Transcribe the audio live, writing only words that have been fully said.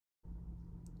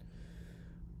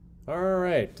All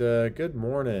right, good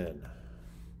morning.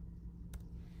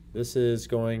 This is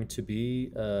going to be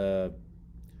the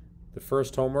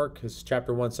first homework is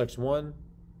Chapter 1, Section 1,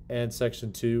 and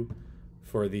Section 2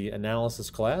 for the analysis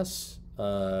class,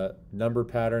 number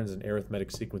patterns and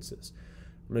arithmetic sequences.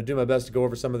 I'm going to do my best to go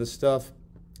over some of this stuff.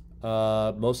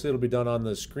 Mostly it'll be done on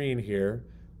the screen here,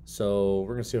 so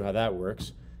we're going to see how that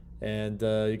works. And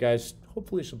you guys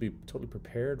hopefully should be totally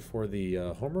prepared for the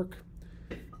homework,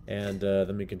 and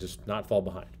then we can just not fall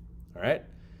behind. All right?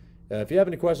 If you have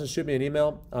any questions, shoot me an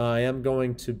email. I am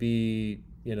going to be,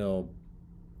 I'm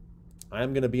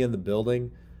going to be in the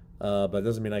building, but it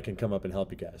doesn't mean I can come up and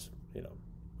help you guys,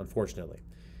 unfortunately.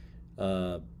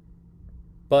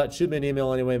 But shoot me an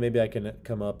email anyway. Maybe I can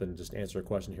come up and just answer a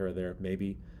question here or there.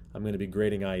 Maybe I'm going to be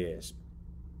grading IAs.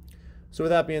 So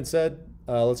with that being said,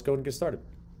 let's go and get started.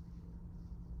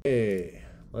 Okay,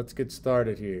 let's get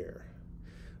started here.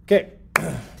 Okay,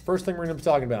 first thing we're going to be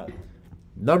talking about,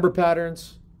 number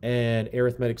patterns and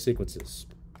arithmetic sequences.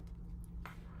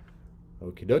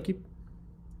 Okie dokie.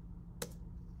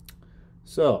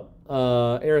 So,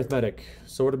 arithmetic.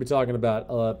 So what are we talking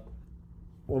about?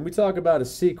 When we talk about a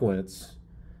sequence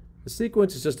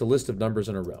is just a list of numbers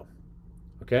in a row.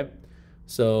 Okay?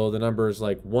 So the numbers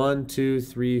like 1, 2,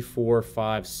 3, 4,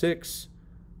 5, 6,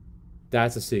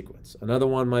 that's a sequence. Another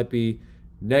one might be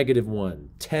 -1,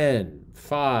 10,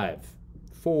 5,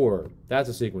 4, that's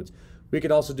a sequence. We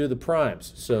could also do the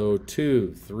primes. So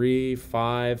 2, 3,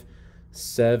 5,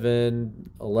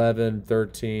 7, 11,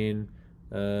 13,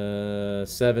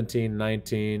 17,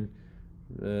 19,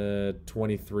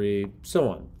 23, so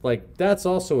on. Like, that's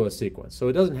also a sequence. So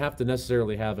it doesn't have to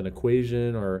necessarily have an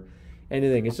equation or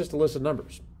anything. It's just a list of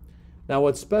numbers. Now,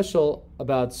 what's special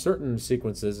about certain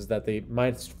sequences is that they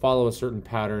might follow a certain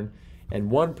pattern, and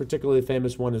one particularly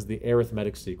famous one is the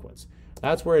arithmetic sequence.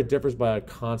 That's where it differs by a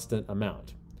constant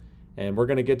amount. And we're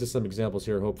going to get to some examples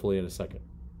here, hopefully, in a second.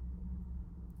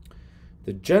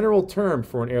 The general term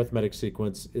for an arithmetic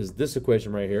sequence is this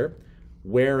equation right here,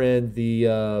 wherein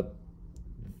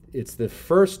it's the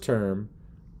first term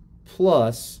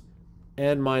plus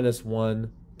n minus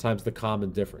 1 times the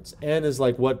common difference. N is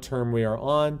like what term we are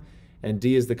on, and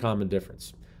d is the common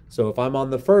difference. So if I'm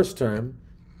on the first term,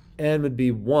 n would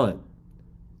be 1.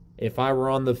 If I were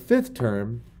on the fifth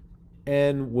term,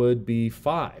 n would be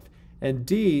 5. And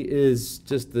d is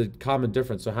just the common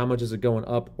difference. So how much is it going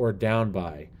up or down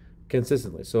by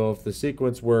consistently? So if the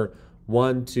sequence were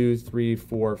 1, 2, 3,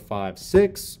 4, 5,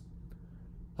 6,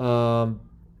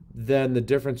 then the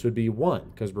difference would be 1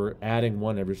 because we're adding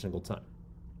 1 every single time.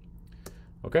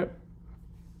 Okay?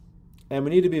 And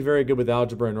we need to be very good with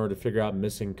algebra in order to figure out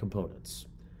missing components.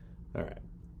 All right.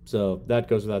 So that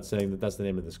goes without saying that that's the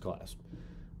name of this class.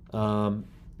 Now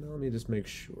let me just make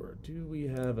sure. Do we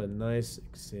have a nice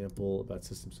example about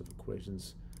systems of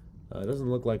equations? It doesn't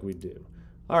look like we do.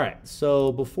 All right,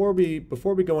 so before we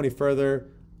go any further,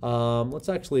 let's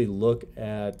actually look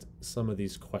at some of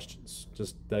these questions.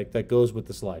 Just that goes with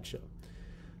the slideshow.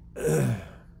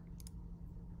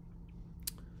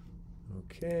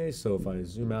 Okay, so if I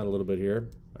zoom out a little bit here.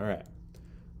 All right.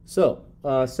 So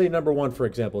say number 1, for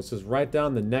example. It says write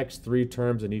down the next 3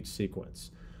 terms in each sequence.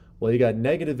 Well, you got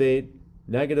 -8,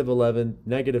 -11,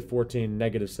 -14,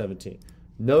 -17.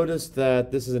 Notice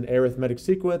that this is an arithmetic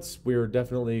sequence. We're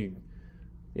definitely,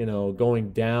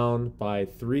 going down by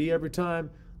 3 every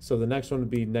time. So the next one would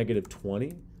be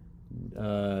 -20,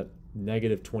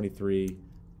 -23,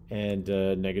 and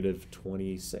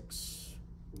 -26.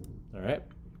 All right.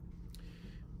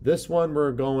 This one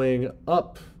we're going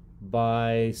up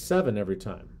by 7 every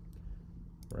time.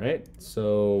 Right?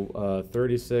 So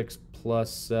 36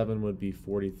 plus 7 would be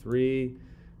 43,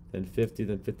 then 50,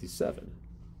 then 57.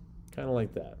 Kind of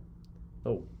like that.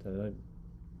 Oh, wait.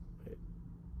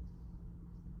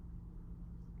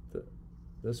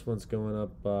 This one's going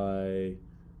up by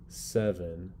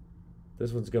 7.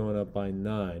 This one's going up by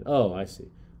 9. Oh, I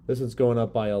see. This one's going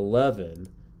up by 11.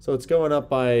 So it's going up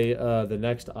by the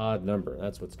next odd number.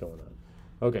 That's what's going on.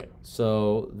 Okay,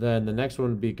 so then the next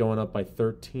one would be going up by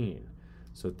 13.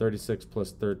 So 36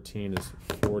 plus 13 is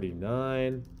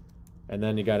 49. And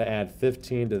then you got to add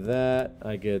 15 to that.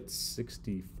 I get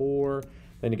 64.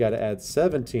 Then you got to add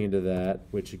 17 to that,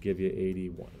 which would give you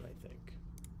 81, I think.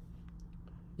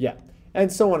 Yeah,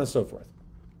 and so on and so forth.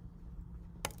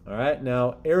 All right,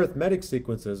 now arithmetic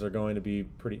sequences are going to be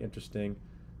pretty interesting.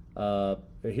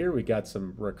 Here we got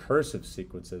some recursive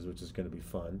sequences, which is going to be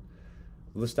fun.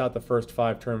 List out the first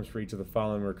 5 terms for each of the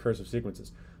following recursive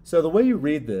sequences. So the way you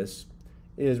read this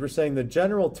is we're saying the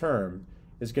general term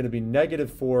is going to be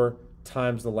 -4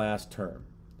 times the last term,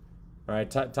 all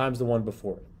right, times the one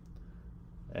before it.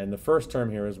 And the first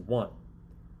term here is 1.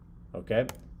 Okay?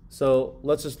 So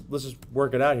let's just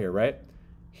work it out here, right?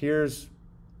 Here's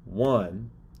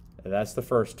 1, and that's the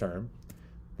first term.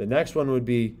 The next one would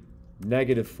be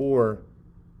negative 4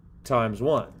 times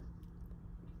 1.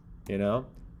 You know?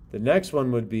 The next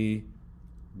one would be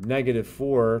negative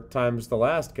 4 times the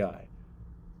last guy.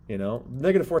 You know?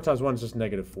 Negative 4 times 1 is just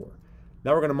negative 4.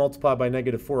 Now we're going to multiply by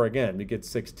negative 4 again to get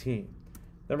 16.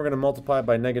 Then we're going to multiply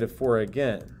by negative 4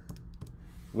 again,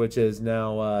 which is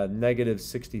now negative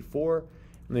 64.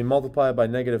 And then multiply by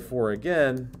negative 4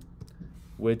 again,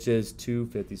 which is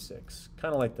 256.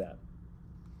 Kind of like that.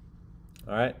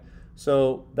 All right?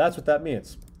 So that's what that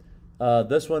means.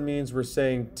 This one means we're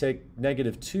saying take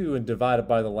negative 2 and divide it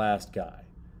by the last guy.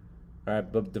 All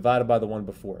right, but divided by the one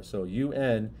before. So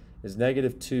UN is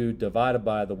negative 2 divided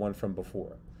by the one from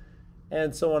before.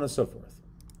 And so on and so forth.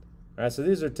 All right, so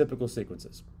these are typical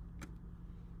sequences.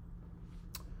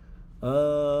 I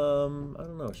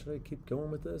don't know. Should I keep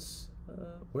going with this?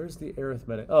 Where's the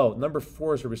arithmetic? Oh, number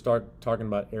 4 is where we start talking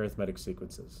about arithmetic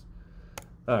sequences.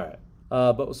 All right.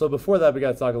 So before that, we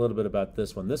got to talk a little bit about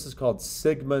this one. This is called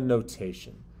sigma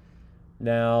notation.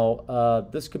 Now,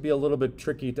 this could be a little bit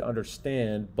tricky to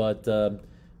understand, but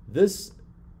this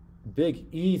big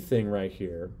E thing right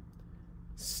here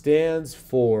stands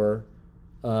for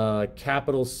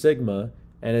capital sigma,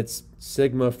 and it's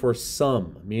sigma for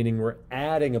sum, meaning we're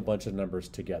adding a bunch of numbers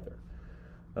together.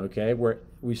 Okay, where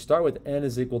we start with n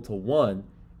is equal to 1,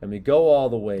 and we go all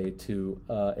the way to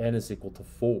n is equal to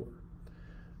 4.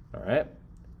 All right,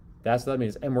 that's what that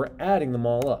means, and we're adding them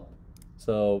all up.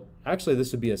 So actually,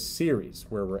 this would be a series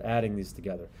where we're adding these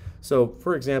together. So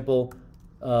for example,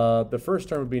 the first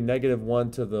term would be negative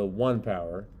 1 to the 1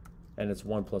 power, and it's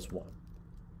 1 plus 1.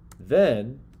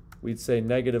 Then we'd say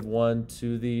negative 1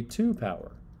 to the 2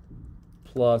 power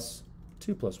plus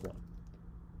 2 plus 1.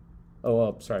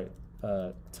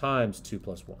 Times 2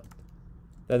 plus 1.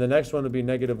 Then the next one would be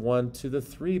negative 1 to the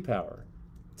 3 power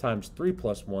times 3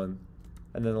 plus 1.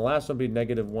 And then the last one would be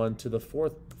negative 1 to the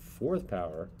fourth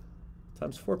power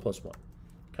times 4 plus 1.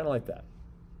 Kind of like that.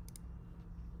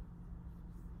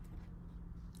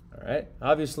 All right.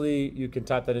 Obviously, you can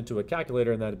type that into a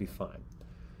calculator and that'd be fine.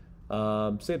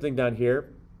 Same thing down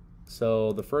here.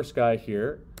 So the first guy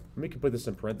here, we can put this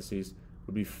in parentheses,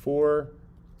 would be 4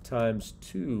 times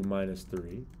 2 minus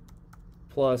 3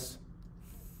 plus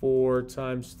 4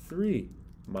 times 3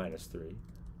 minus 3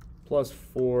 plus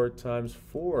 4 times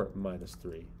 4 minus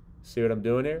 3. See what I'm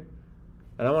doing here?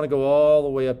 And I want to go all the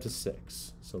way up to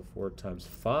 6. So 4 times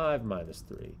 5 minus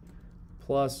 3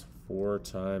 plus 4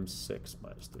 times 6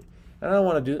 minus 3. And I don't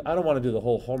want to do the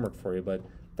whole homework for you, but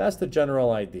that's the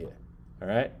general idea. All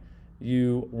right?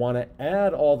 You want to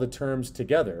add all the terms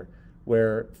together,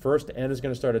 where first n is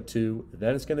going to start at 2,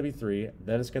 then it's going to be 3,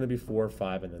 then it's going to be 4,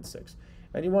 5, and then 6.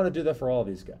 And you want to do that for all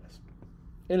these guys,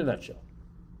 in a nutshell.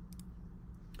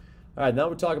 All right, now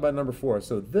we're talking about number 4.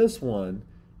 So this one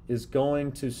is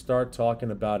going to start talking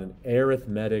about an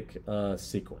arithmetic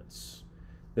sequence.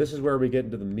 This is where we get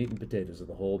into the meat and potatoes of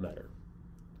the whole matter.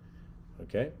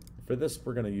 Okay, for this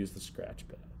we're going to use the scratch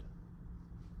pad.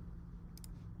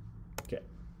 Okay,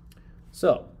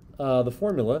 so the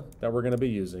formula that we're going to be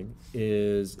using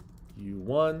is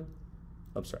UN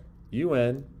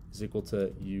is equal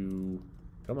to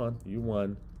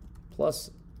U1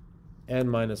 plus n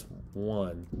minus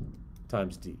 1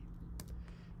 times d.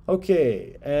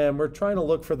 Okay, and we're trying to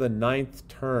look for the 9th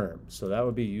term, so that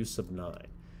would be u sub 9.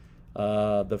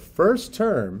 The first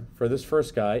term for this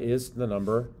first guy is the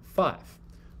number 5,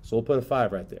 so we'll put a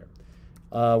 5 right there.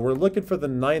 We're looking for the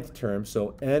 9th term,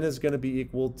 so n is going to be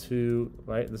equal to,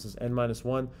 right, this is n minus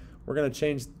 1. We're going to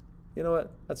change, you know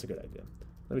what, that's a good idea.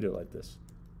 Let me do it like this.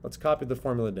 Let's copy the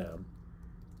formula down.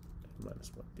 N minus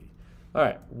 1d. All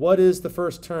right, what is the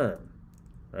first term?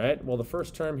 Right, well, the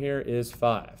first term here is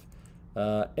 5.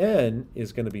 N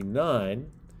is going to be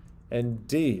 9, and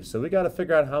d. So we got to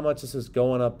figure out how much this is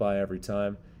going up by every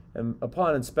time. And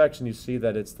upon inspection, you see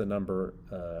that it's the number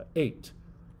 8.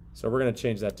 So we're going to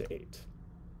change that to 8.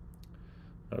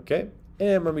 Okay,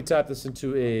 and when we type this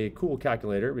into a cool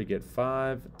calculator, we get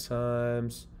 5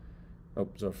 plus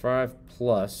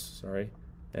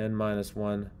n minus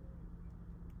 1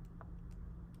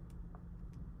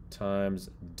 times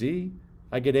d.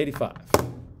 I get 85.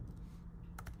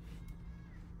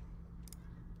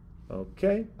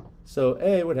 Okay, so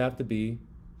A would have to be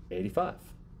 85.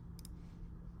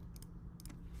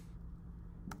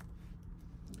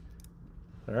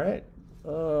 All right.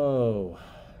 Oh,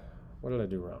 what did I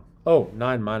do wrong? Oh,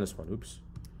 9 minus 1. Oops.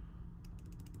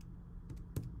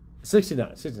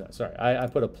 69. Sorry, I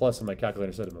put a plus in my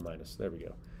calculator instead of a minus. There we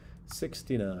go.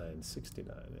 69,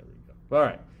 69. There we go. All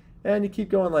right. And you keep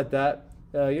going like that.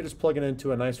 You're just plugging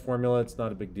into a nice formula. It's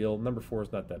not a big deal. Number 4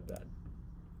 is not that bad.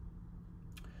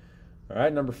 All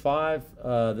right, number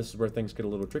 5. This is where things get a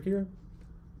little trickier.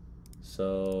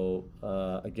 So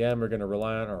again, we're going to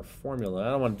rely on our formula.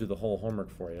 I don't want to do the whole homework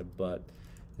for you, but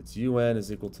it's un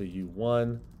is equal to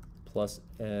u1 plus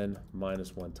n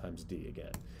minus 1 times d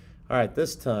again. All right,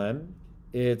 this time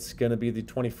it's going to be the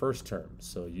 21st term.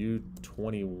 So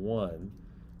u21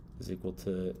 is equal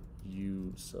to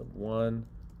u sub 1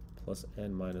 plus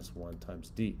n minus 1 times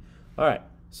d. All right,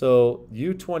 so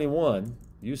u21,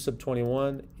 u sub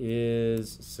 21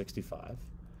 is 65.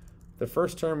 The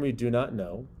first term we do not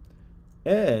know.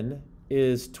 N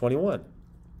is 21,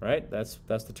 right? That's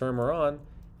the term we're on.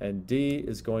 And d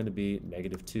is going to be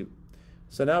 -2.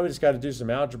 So now we just got to do some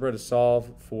algebra to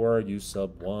solve for u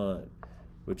sub 1,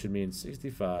 which would mean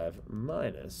 65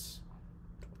 minus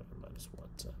 1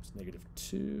 times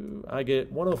 -2. I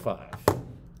get 105.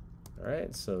 All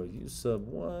right, so u sub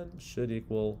 1 should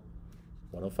equal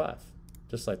 105,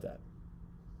 just like that.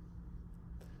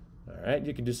 All right,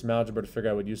 you can do some algebra to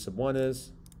figure out what u sub 1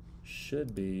 is.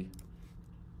 Should be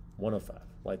 105,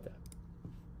 like that.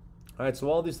 All right, so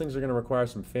all these things are going to require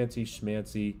some fancy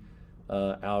schmancy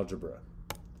algebra.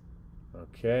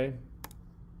 Okay.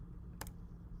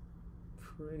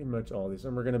 Pretty much all these.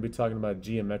 And we're going to be talking about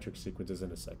geometric sequences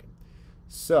in a second.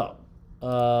 So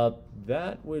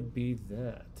that would be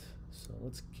that. So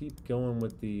let's keep going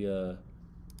with the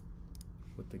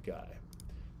guy.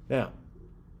 Now,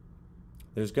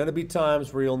 there's going to be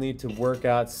times where you'll need to work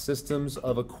out systems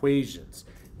of equations.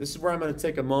 This is where I'm going to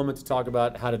take a moment to talk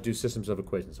about how to do systems of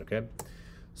equations, okay?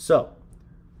 So,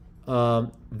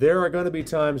 there are going to be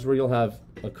times where you'll have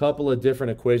a couple of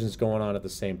different equations going on at the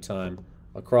same time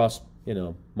across,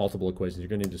 multiple equations. You're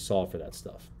going to need to solve for that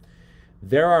stuff.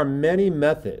 There are many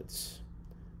methods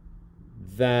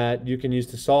that you can use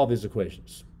to solve these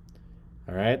equations.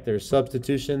 All right? There's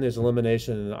substitution, there's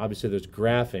elimination, and obviously there's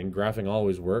graphing. Graphing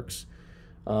always works.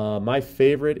 My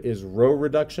favorite is row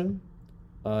reduction.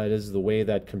 It is the way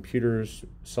that computers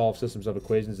solve systems of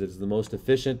equations. It is the most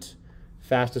efficient,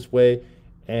 fastest way,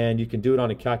 and you can do it on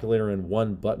a calculator in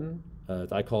one button.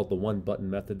 I call it the one button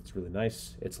method. It's really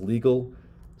nice. It's legal.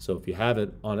 So if you have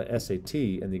it on an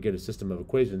SAT and you get a system of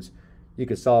equations, you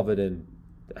can solve it in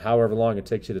however long it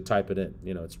takes you to type it in.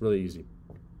 It's really easy.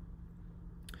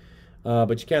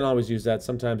 But you can't always use that.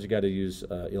 Sometimes you got to use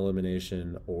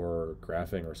elimination or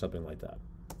graphing or something like that.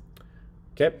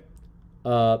 Okay.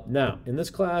 Now, in this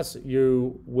class,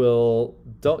 you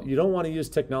don't want to use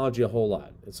technology a whole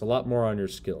lot. It's a lot more on your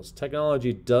skills.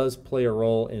 Technology does play a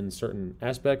role in certain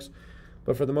aspects,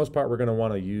 but for the most part, we're going to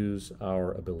want to use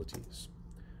our abilities.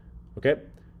 Okay?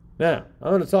 Now,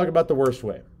 I'm going to talk about the worst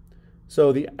way.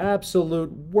 So the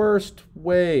absolute worst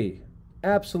way,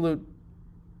 absolute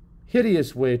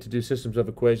hideous way to do systems of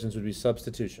equations would be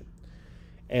substitution.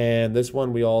 And this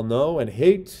one we all know and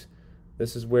hate.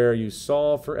 This is where you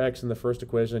solve for x in the first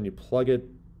equation and you plug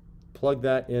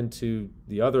that into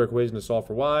the other equation to solve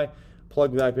for y,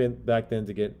 plug that back then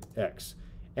to get x.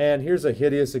 And here's a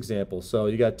hideous example. So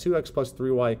you got 2x plus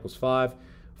 3y equals 5,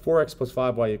 4x plus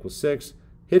 5y equals 6.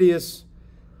 Hideous.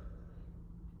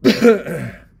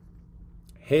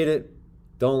 Hate it,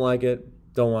 don't like it,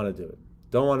 don't want to do it.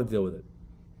 Don't want to deal with it.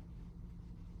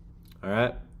 All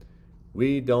right?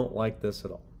 We don't like this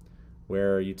at all.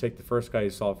 Where you take the first guy, you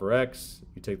solve for x,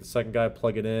 you take the second guy,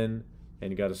 plug it in,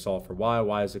 and you got to solve for y.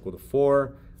 Y is equal to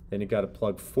 4. Then you got to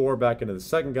plug 4 back into the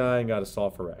second guy and got to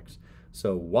solve for x.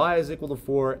 So y is equal to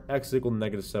 4, x is equal to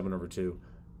 -7/2.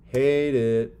 Hate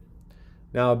it.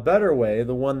 Now a better way,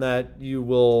 the one that you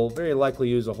will very likely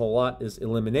use a whole lot, is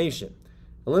elimination.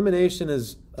 Elimination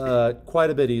is quite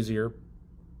a bit easier,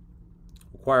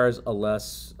 requires a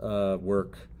less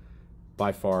work,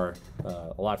 by far,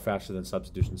 a lot faster than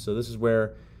substitution. So this is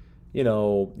where, you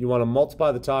want to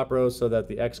multiply the top row so that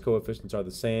the x coefficients are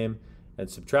the same and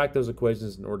subtract those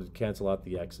equations in order to cancel out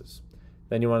the x's.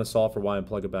 Then you want to solve for y and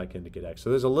plug it back in to get x.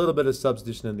 So there's a little bit of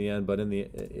substitution in the end, but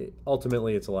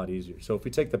ultimately it's a lot easier. So if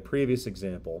we take the previous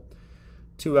example,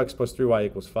 2x plus 3y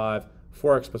equals 5,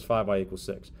 4x plus 5y equals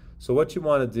 6. So what you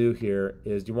want to do here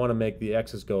is you want to make the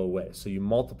x's go away. So you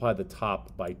multiply the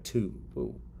top by 2.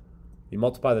 Ooh. You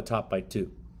multiply the top by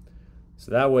 2.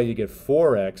 So that way you get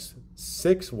 4x,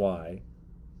 6y,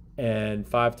 and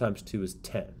 5 times 2 is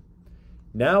 10.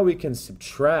 Now we can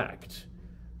subtract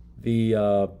the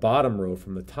bottom row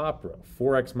from the top row.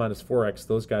 4x minus 4x,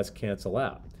 those guys cancel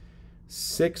out.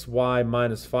 6y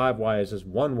minus 5y is just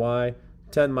 1y.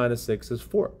 10 minus 6 is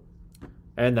 4.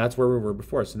 And that's where we were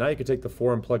before. So now you can take the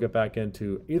 4 and plug it back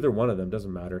into either one of them,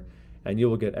 doesn't matter, and you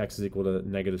will get x is equal to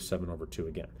negative 7 over 2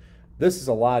 again. This is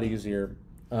a lot easier.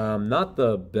 Not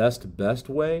the best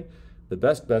way. The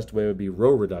best way would be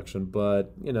row reduction,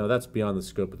 but you know that's beyond the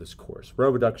scope of this course. Row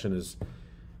reduction is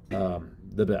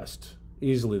the best,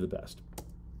 easily the best.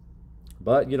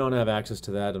 But you don't have access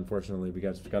to that, unfortunately. We've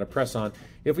got to press on.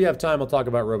 If we have time, I'll talk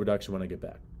about row reduction when I get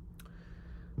back.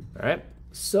 All right.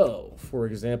 So, for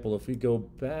example, if we go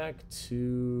back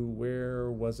to,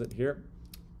 where was it here?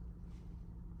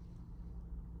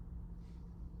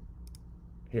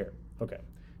 Here. Okay.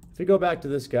 If we go back to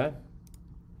this guy,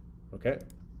 okay.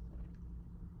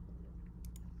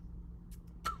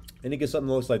 And you get something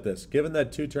that looks like this. Given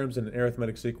that two terms in an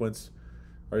arithmetic sequence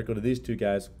are equal to these two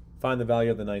guys, find the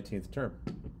value of the 19th term.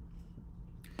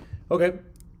 Okay.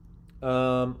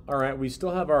 All right, we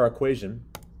still have our equation,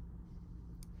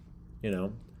 you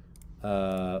know,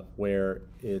 where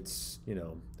it's, you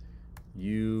know,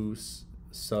 u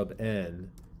sub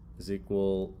n is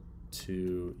equal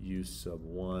to u sub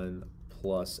 1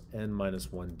 plus n minus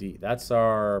 1d. That's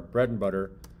our bread and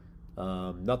butter.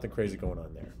 Nothing crazy going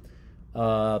on there.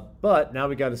 But now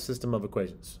we got a system of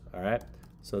equations. All right.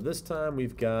 So this time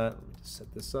we've got, let me just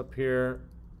set this up here.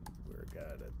 We've got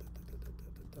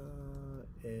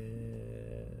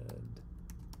and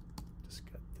just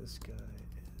got this guy and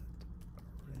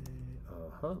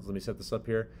array. Let me set this up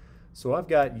here. So I've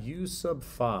got u sub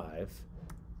 5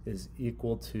 is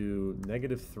equal to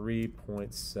negative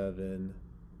 3.7.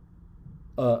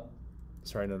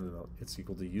 Sorry, no. It's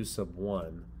equal to u sub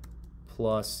 1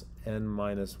 plus n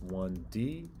minus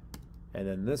 1d, and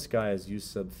then this guy is u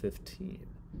sub 15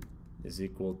 is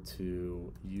equal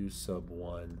to u sub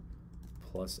 1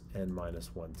 plus n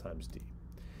minus 1 times d.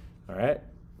 All right,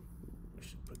 we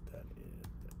should put that in a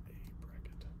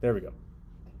bracket. There we go.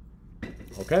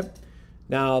 Okay,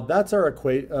 now that's our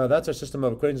system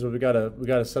of equations, but we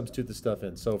gotta substitute this stuff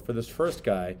in. So for this first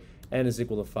guy, n is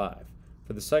equal to 5.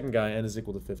 For the second guy, n is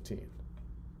equal to 15. Are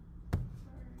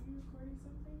you recording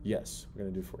something? Yes, we're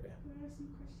gonna do for you. Can I ask you a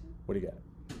question? What do you got?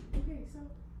 Okay, so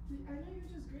I know you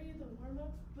just graded the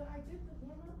warm-up, but I did the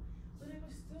warm-up, but it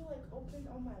was still like open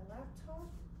on my laptop.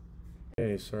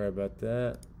 Hey, sorry about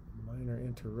that. Minor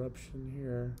interruption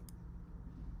here.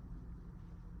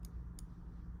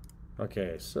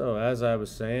 Okay, so as I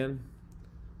was saying,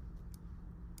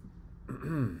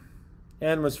 n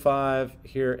was 5,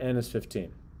 here n is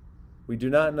 15. We do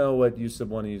not know what u sub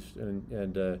 1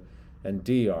 and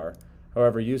d are.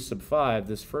 However, u sub 5,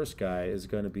 this first guy, is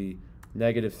going to be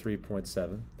negative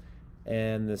 3.7.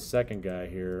 And the second guy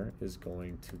here is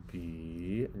going to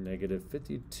be negative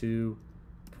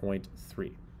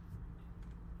 52.3.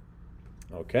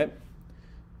 Okay.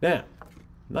 Now,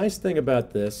 nice thing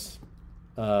about this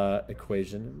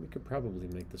equation, and we could probably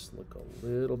make this look a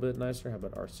little bit nicer. How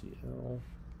about RCL?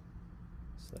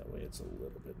 So that way it's a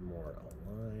little bit more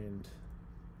aligned.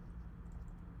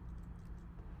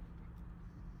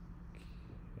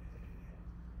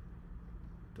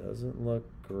 Okay. Doesn't look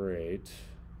great.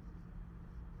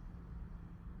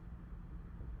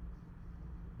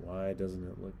 Why doesn't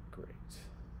it look great?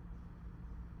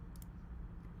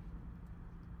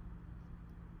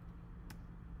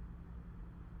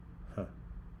 Huh,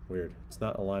 weird. It's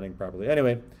not aligning properly.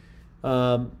 Anyway,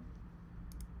 I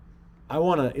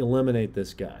want to eliminate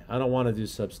this guy. I don't want to do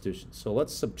substitution. So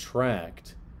let's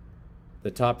subtract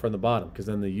the top from the bottom, because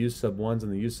then the u sub 1s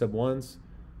and the u sub 1s,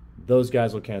 those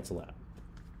guys will cancel out.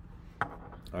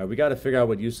 All right, we got to figure out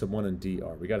what u sub 1 and d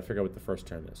are. We got to figure out what the first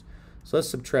term is. So let's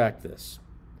subtract this.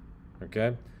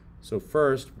 Okay, so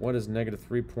first, what is negative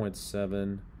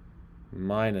 3.7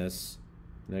 minus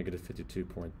negative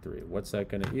 52.3? What's that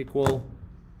going to equal?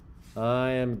 I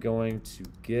am going to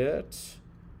get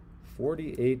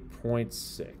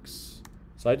 48.6.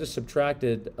 So I just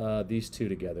subtracted these two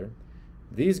together.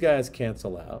 These guys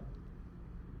cancel out.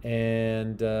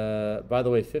 And by the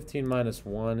way, 15 minus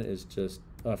 1 is just,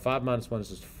 5 minus 1 is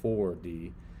just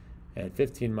 4d. And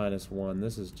 15 minus 1,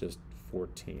 this is just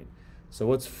 14. So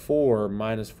what's 4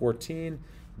 minus 14?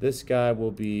 This guy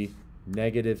will be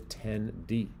negative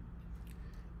 10d,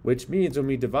 which means when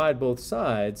we divide both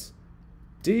sides,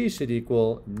 d should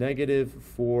equal negative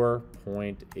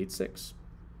 4.86.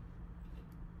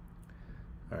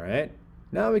 All right.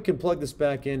 Now we can plug this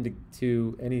back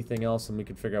into anything else, and we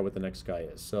can figure out what the next guy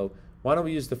is. So why don't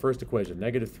we use the first equation?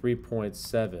 Negative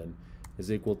 3.7 is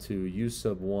equal to u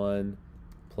sub 1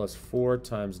 plus 4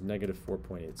 times negative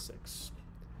 4.86.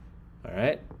 All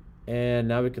right, and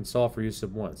now we can solve for u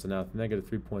sub 1. So now with negative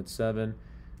 3.7,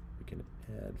 we can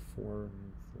add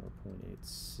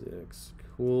 4.86.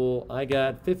 Cool. I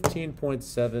got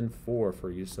 15.74 for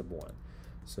u sub 1.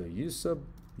 So u sub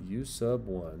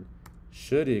 1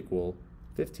 should equal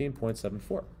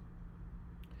 15.74.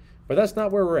 But that's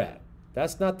not where we're at.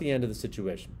 That's not the end of the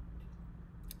situation.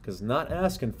 Because not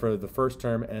asking for the first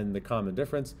term and the common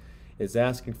difference is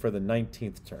asking for the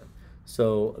 19th term.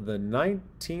 So the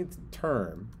 19th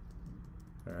term,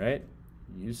 all right,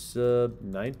 u sub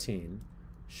 19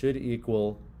 should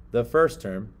equal the first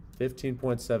term,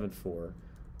 15.74,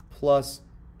 plus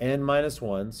n minus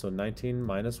 1, so 19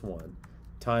 minus 1,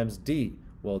 times d.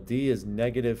 Well, d is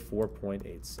negative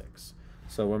 4.86.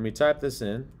 So when we type this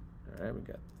in, all right, we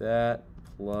got that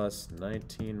plus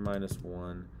 19 minus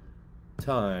 1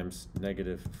 times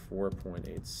negative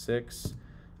 4.86.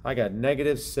 I got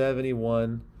negative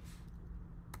 71.74.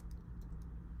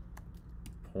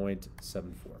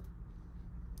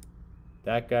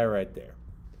 That guy right there.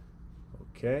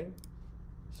 Okay,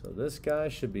 so this guy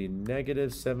should be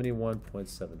negative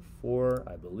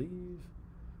 71.74, I believe.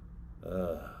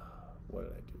 What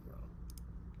did I do wrong?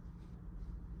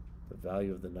 The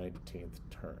value of the 19th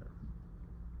term.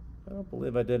 I don't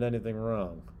believe I did anything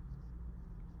wrong.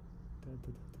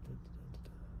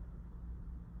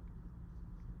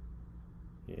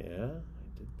 Yeah, I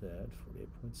did that.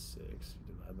 48.6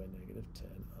 divided by negative 10.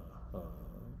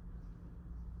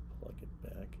 Plug it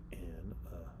back in.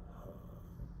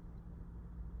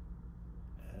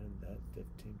 Add that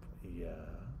 15.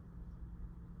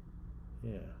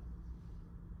 Yeah.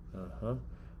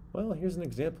 Well, here's an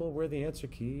example where the answer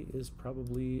key is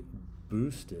probably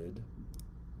boosted.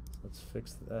 Let's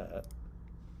fix that.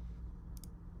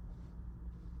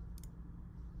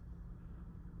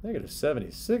 Negative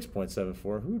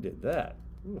 76.74. Who did that?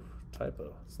 Ooh,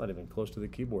 typo. It's not even close to the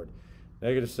keyboard.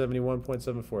 Negative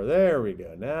 71.74. There we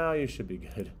go. Now you should be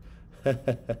good.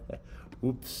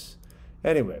 Oops.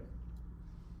 Anyway,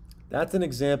 that's an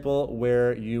example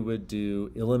where you would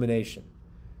do elimination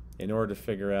in order to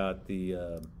figure out the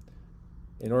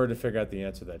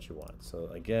answer that you want. So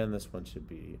again, this one should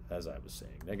be, as I was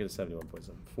saying, negative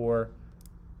 71.74.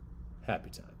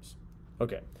 Happy times.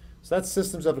 Okay, so that's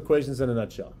systems of equations in a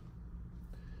nutshell.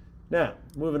 Now,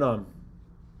 moving on.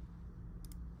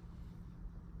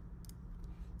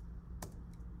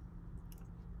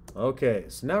 Okay,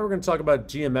 so now we're going to talk about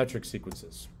geometric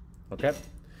sequences. Okay,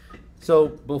 so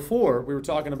before we were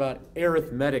talking about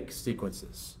arithmetic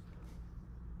sequences.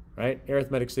 Right?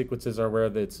 Arithmetic sequences are where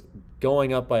it's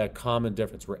going up by a common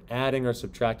difference. We're adding or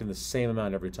subtracting the same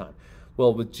amount every time.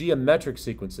 Well, with geometric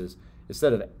sequences,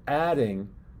 instead of adding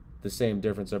the same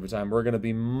difference every time, we're going to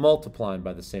be multiplying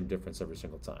by the same difference every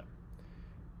single time.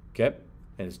 Okay?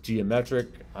 And it's geometric,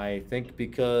 I think,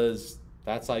 because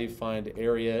that's how you find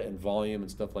area and volume and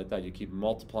stuff like that. You keep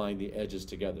multiplying the edges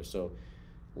together. So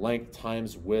length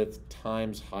times width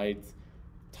times height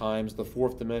times the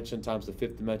fourth dimension, times the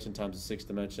fifth dimension, times the sixth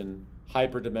dimension,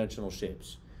 hyperdimensional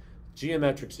shapes.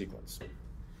 Geometric sequence.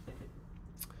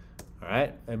 All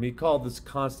right, and we call this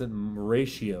constant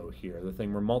ratio here, the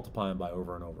thing we're multiplying by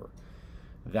over and over.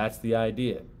 That's the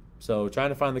idea. So trying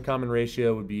to find the common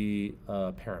ratio would be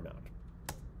paramount.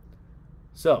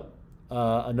 So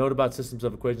a note about systems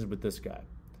of equations with this guy.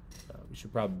 We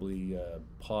should probably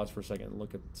pause for a second and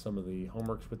look at some of the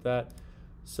homeworks with that.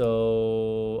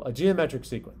 So a geometric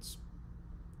sequence.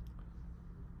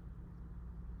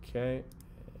 Okay,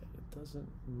 it doesn't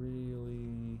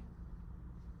really.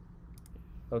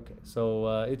 Okay,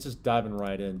 so it's just diving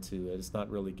right into it. It's not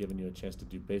really giving you a chance to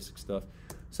do basic stuff.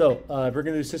 So we're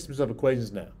going to do systems of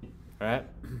equations now. All right.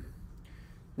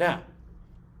 Now,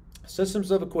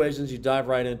 systems of equations. You dive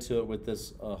right into it with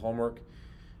this homework.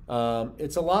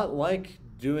 It's a lot like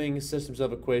doing systems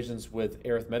of equations with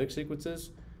arithmetic sequences,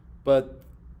 but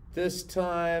this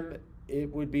time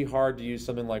it would be hard to use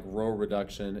something like row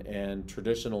reduction and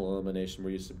traditional elimination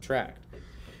where you subtract.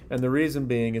 And the reason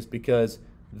being is because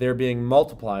they're being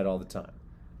multiplied all the time.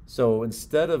 So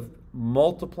instead of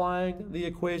multiplying the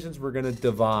equations, we're going to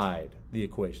divide the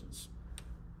equations.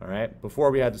 All right,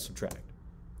 before we had to subtract.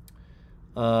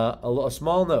 A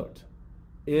small note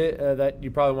that you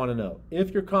probably want to know.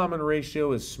 If your common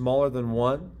ratio is smaller than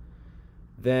 1,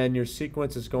 then your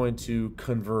sequence is going to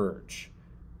converge.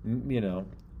 And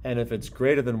if it's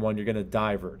greater than 1, you're going to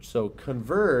diverge. So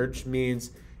converge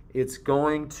means it's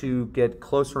going to get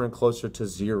closer and closer to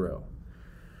 0.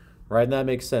 Right, and that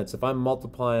makes sense. If I'm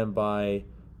multiplying by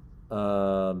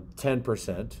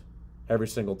 10% every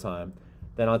single time,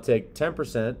 then I'll take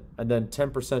 10% and then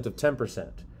 10% of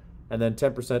 10%, and then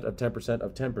 10% of 10%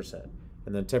 of 10%,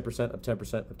 and then 10% of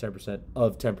 10% of 10%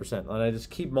 of 10%. And I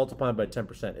just keep multiplying by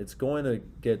 10%. It's going to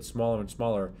get smaller and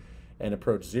smaller and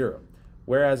approach 0.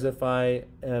 Whereas if I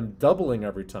am doubling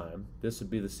every time, this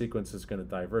would be the sequence that's going to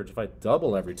diverge. If I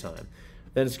double every time,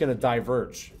 then it's going to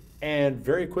diverge. and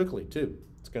very quickly too.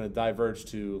 It's going to diverge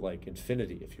to like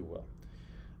infinity, if you will.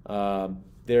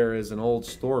 There is an old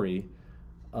story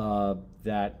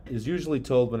that is usually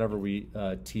told whenever we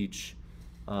teach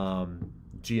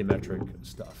geometric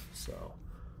stuff. So,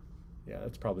 yeah,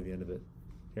 that's probably the end of it.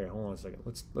 Here, hold on a second.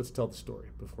 Let's tell the story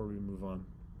before we move on.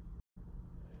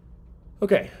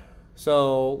 Okay,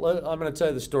 so I'm going to tell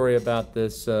you the story about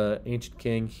this ancient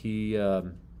king. He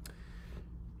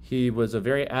was a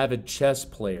very avid chess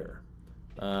player.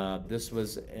 This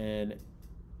was an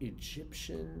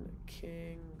Egyptian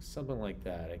king, something like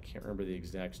that. I can't remember the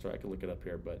exact story. I can look it up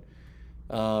here, but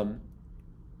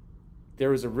there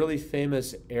was a really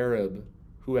famous Arab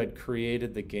who had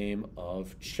created the game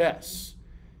of chess.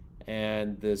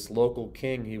 And this local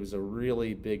king, he was a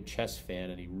really big chess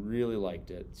fan and he really liked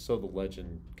it. So the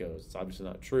legend goes. It's obviously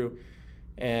not true.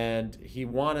 And he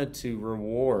wanted to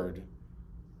reward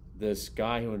this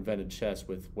guy who invented chess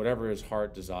with whatever his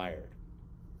heart desired.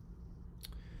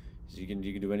 So you can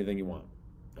do anything you want,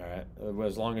 all right,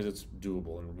 as long as it's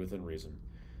doable and within reason.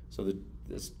 So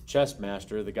this chess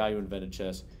master, the guy who invented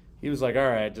chess, he was like, all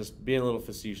right, just being a little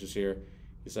facetious here.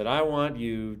 He said, I want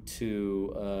you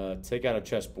to take out a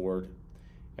chessboard,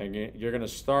 and you're going to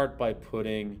start by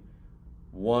putting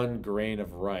 1 grain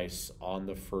of rice on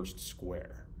the first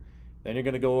square. Then you're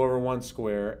going to go over 1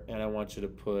 square, and I want you to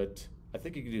put, I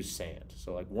think you could do sand,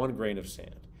 so like 1 grain of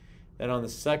sand. Then on the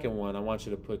second one, I want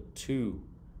you to put 2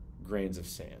 grains of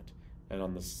sand. And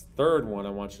on the third one,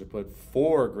 I want you to put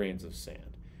 4 grains of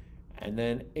sand. And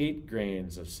then 8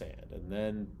 grains of sand. And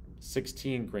then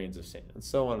 16 grains of sand. And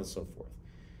so on and so forth.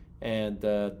 And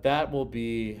that will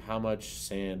be how much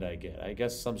sand I get. I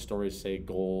guess some stories say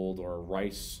gold or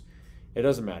rice. It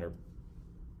doesn't matter.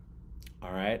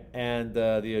 All right. And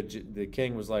the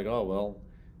king was like, oh, well,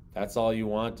 that's all you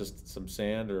want, just some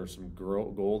sand or some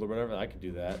gold or whatever. I could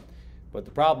do that. But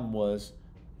the problem was,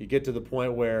 you get to the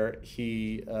point where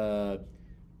there's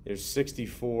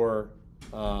 64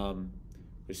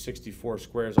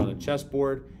 squares on a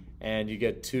chessboard, and you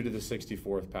get 2 to the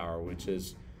 64th power, which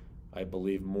is, I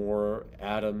believe, more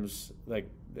atoms. Like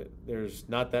there's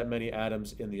not that many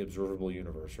atoms in the observable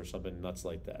universe, or something nuts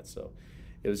like that. So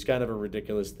it was kind of a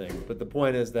ridiculous thing. But the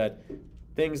point is that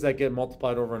things that get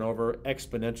multiplied over and over,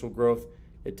 exponential growth,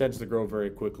 it tends to grow very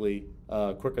quickly,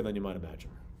 quicker than you might imagine.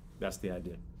 That's the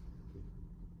idea.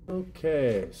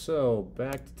 Okay, so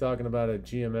back to talking about a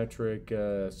geometric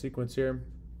sequence here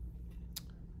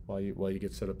while you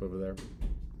get set up over there.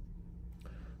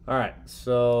 All right,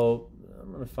 so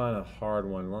I'm going to find a hard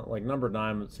one. Like number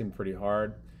 9 seemed pretty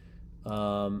hard.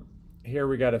 Here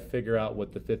we got to figure out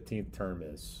what the 15th term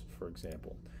is, for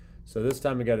example. So this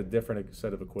time we got a different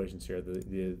set of equations here.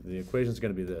 The equation is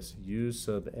going to be this: u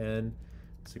sub n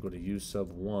is equal to u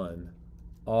sub 1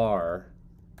 r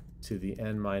to the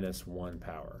n minus 1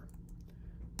 power.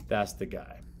 That's the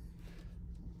guy.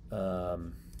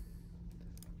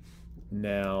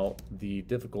 Now, the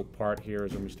difficult part here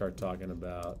is when we start talking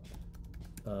about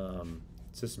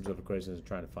systems of equations and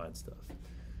trying to find stuff.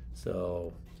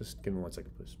 So just give me 1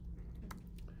 second, please.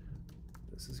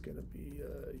 This is going to be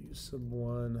u sub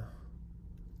 1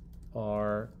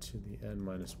 r to the n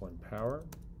minus 1 power.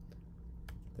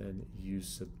 Then u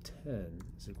sub 10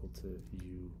 is equal to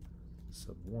u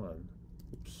sub 1,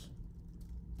 oops,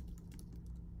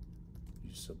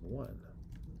 u sub 1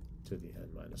 to the n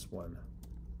minus 1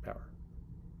 power.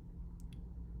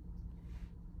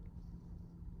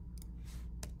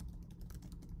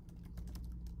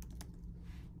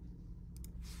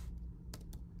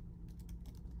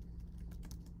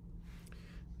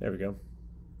 There we go.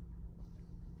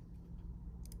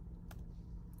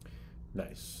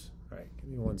 Nice. All right, give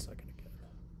me 1 second again.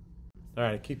 All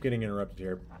right, I keep getting interrupted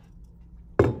here.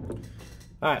 All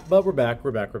right, but we're back.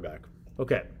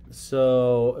 Okay,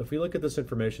 so if we look at this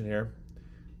information here,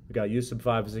 we got u sub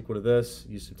 5 is equal to this,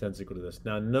 u sub 10 is equal to this.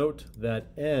 Now note that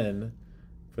n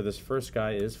for this first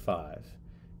guy is 5,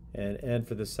 and n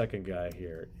for the second guy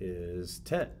here is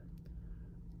 10.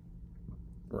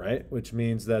 Right? Which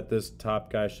means that this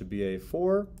top guy should be a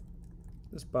 4,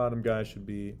 this bottom guy should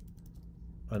be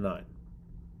a 9.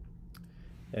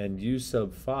 And u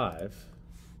sub 5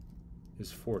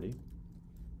 is 40,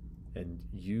 and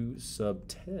u sub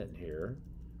 10 here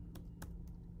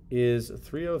is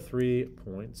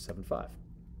 303.75.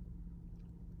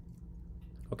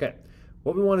 Okay,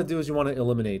 what we want to do is you want to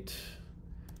eliminate.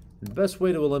 The best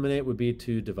way to eliminate would be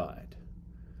to divide.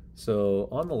 So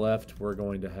on the left, we're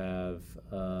going to have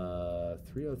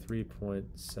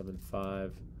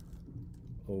 303.75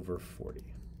 over 40.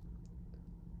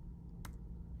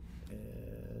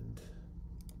 And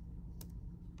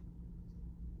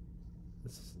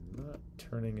this is not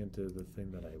turning into the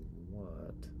thing that I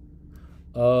want.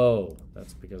 Oh,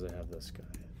 that's because I have this guy.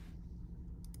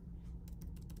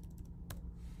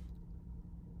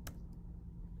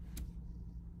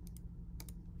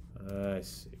 I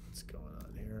see what's going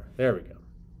on here. There we go.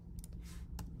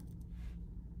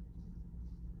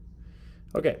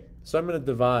 Okay, so I'm going to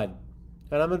divide.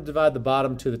 And I'm going to divide the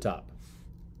bottom to the top.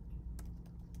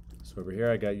 So over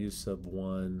here I got u sub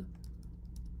 1,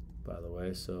 by the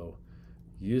way. So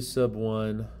u sub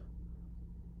 1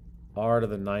 r to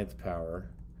the 9th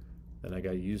power. Then I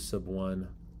got u sub 1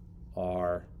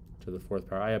 r to the 4th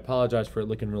power. I apologize for it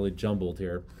looking really jumbled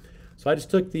here. So I just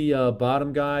took the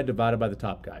bottom guy divided by the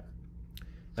top guy.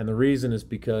 And the reason is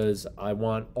because I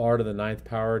want r to the 9th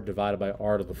power divided by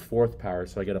r to the 4th power,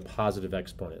 so I get a positive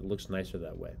exponent. It looks nicer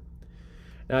that way.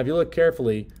 Now, if you look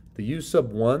carefully, the u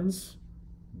sub 1s,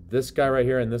 this guy right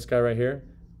here and this guy right here,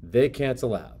 they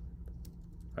cancel out. All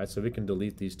right, so we can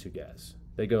delete these two guys.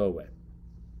 They go away.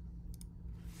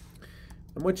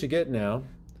 And what you get now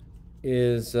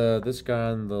is this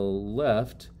guy on the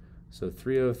left, so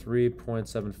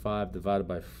 303.75 divided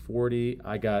by 40.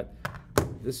 I got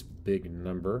this big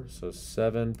number, so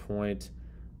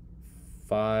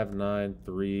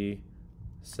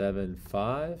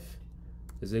 7.59375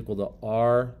 is equal to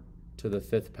r to the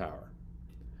 5th power.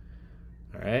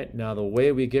 All right, now the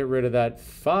way we get rid of that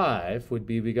 5 would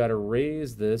be we got to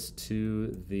raise this to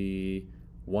the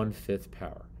 1/5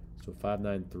 power. So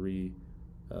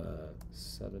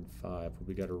 59375,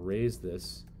 we got to raise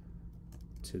this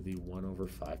to the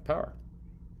 1/5 power.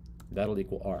 That'll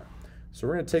equal r. So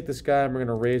we're going to take this guy and we're going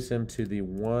to raise him to the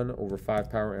 1/5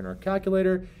 power in our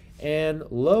calculator, and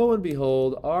lo and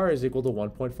behold, r is equal to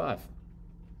 1.5,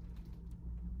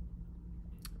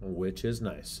 which is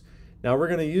nice. Now we're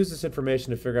going to use this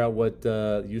information to figure out what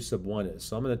u sub 1 is.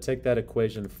 So I'm going to take that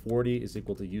equation, 40 is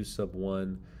equal to u sub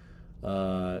 1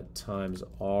 times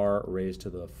r raised to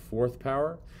the 4th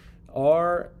power.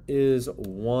 R is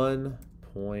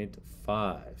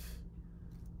 1.5.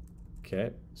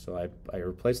 Okay, so I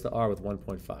replace the r with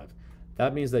 1.5.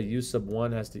 That means that u sub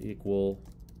 1 has to equal,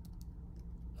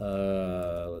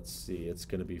 let's see, it's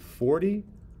going to be 40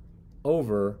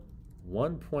 over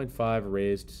 1.5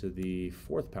 raised to the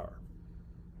 4th power.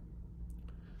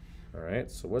 All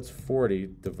right, so what's 40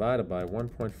 divided by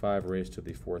 1.5 raised to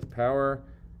the 4th power?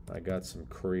 I got some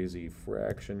crazy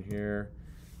fraction here.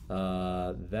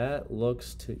 That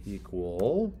looks to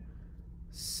equal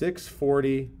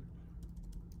 640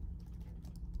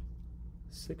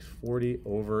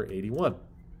 over 81.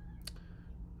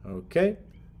 Okay,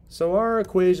 so our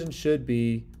equation should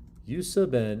be u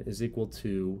sub n is equal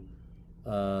to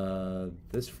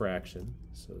this fraction,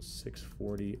 so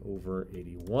 640 over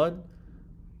 81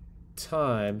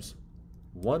 times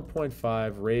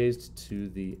 1.5 raised to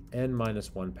the n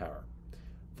minus 1 power.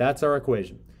 That's our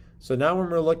equation. So now when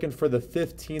we're looking for the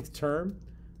 15th term,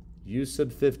 u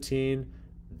sub 15,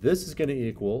 this is going to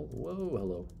equal, whoa,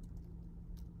 hello,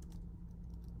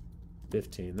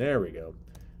 15, there we go.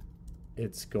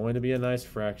 It's going to be a nice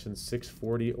fraction,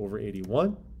 640 over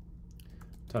 81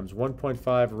 times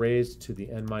 1.5 raised to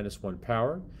the n minus 1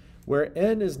 power, where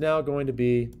n is now going to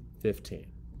be 15.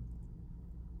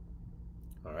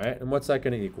 All right, and what's that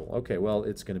going to equal? Okay, well,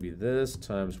 it's going to be this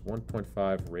times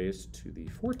 1.5 raised to the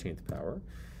 14th power.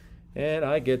 And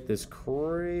I get this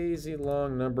crazy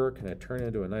long number. Can I turn it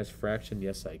into a nice fraction?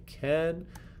 Yes, I can.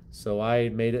 So I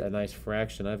made it a nice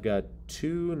fraction. I've got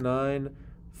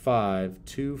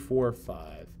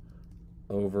 295,245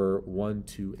 over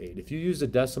 128. If you use a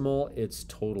decimal, it's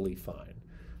totally fine.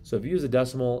 So if you use a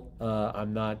decimal,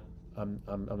 I'm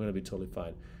going to be totally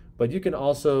fine. But you can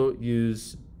also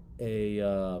use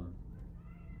it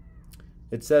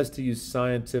says to use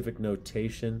scientific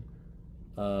notation,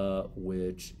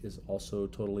 which is also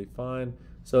totally fine.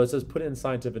 So it says put it in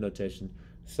scientific notation.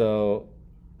 So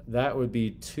that would be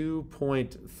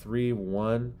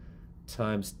 2.31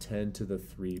 times 10 to the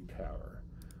 3 power.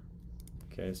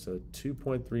 Okay, so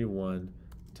 2.31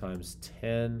 times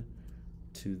 10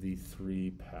 to the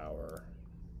 3 power.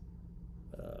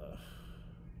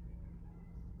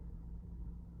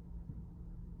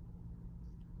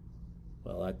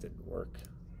 Well, that didn't work.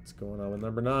 What's going on with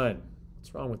number 9?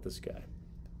 What's wrong with this guy?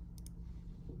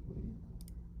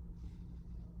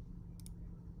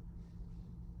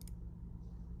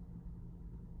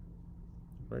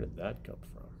 Where did that come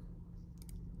from?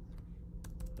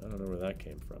 I don't know where that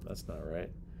came from. That's not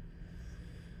right.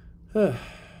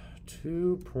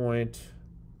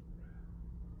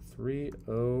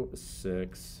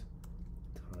 2.306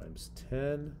 times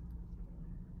 10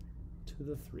 to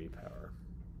the 3 power.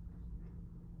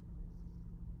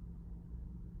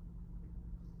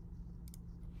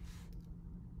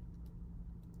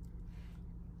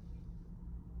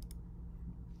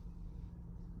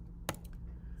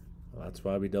 That's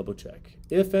why we double check.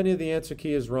 If any of the answer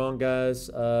key is wrong, guys,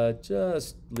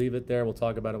 just leave it there. We'll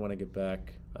talk about it when I get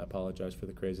back. I apologize for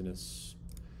the craziness.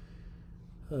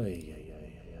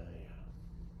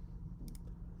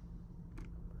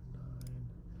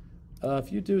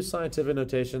 If you do scientific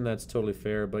notation, that's totally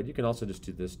fair, but you can also just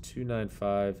do this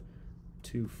 295,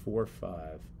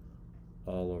 245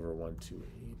 all over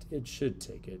 128. It should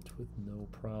take it with no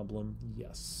problem.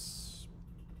 Yes.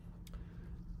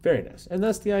 Very nice. And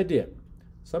that's the idea.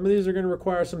 Some of these are going to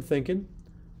require some thinking.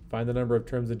 Find the number of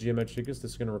terms of geometric sequence.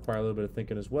 This is going to require a little bit of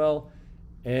thinking as well.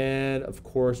 And of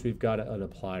course, we've got an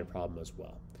applied problem as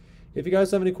well. If you guys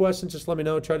have any questions, just let me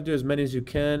know. Try to do as many as you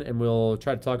can, and we'll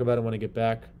try to talk about it when I get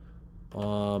back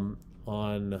on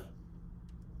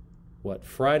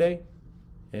Friday.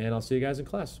 And I'll see you guys in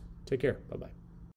class. Take care. Bye-bye.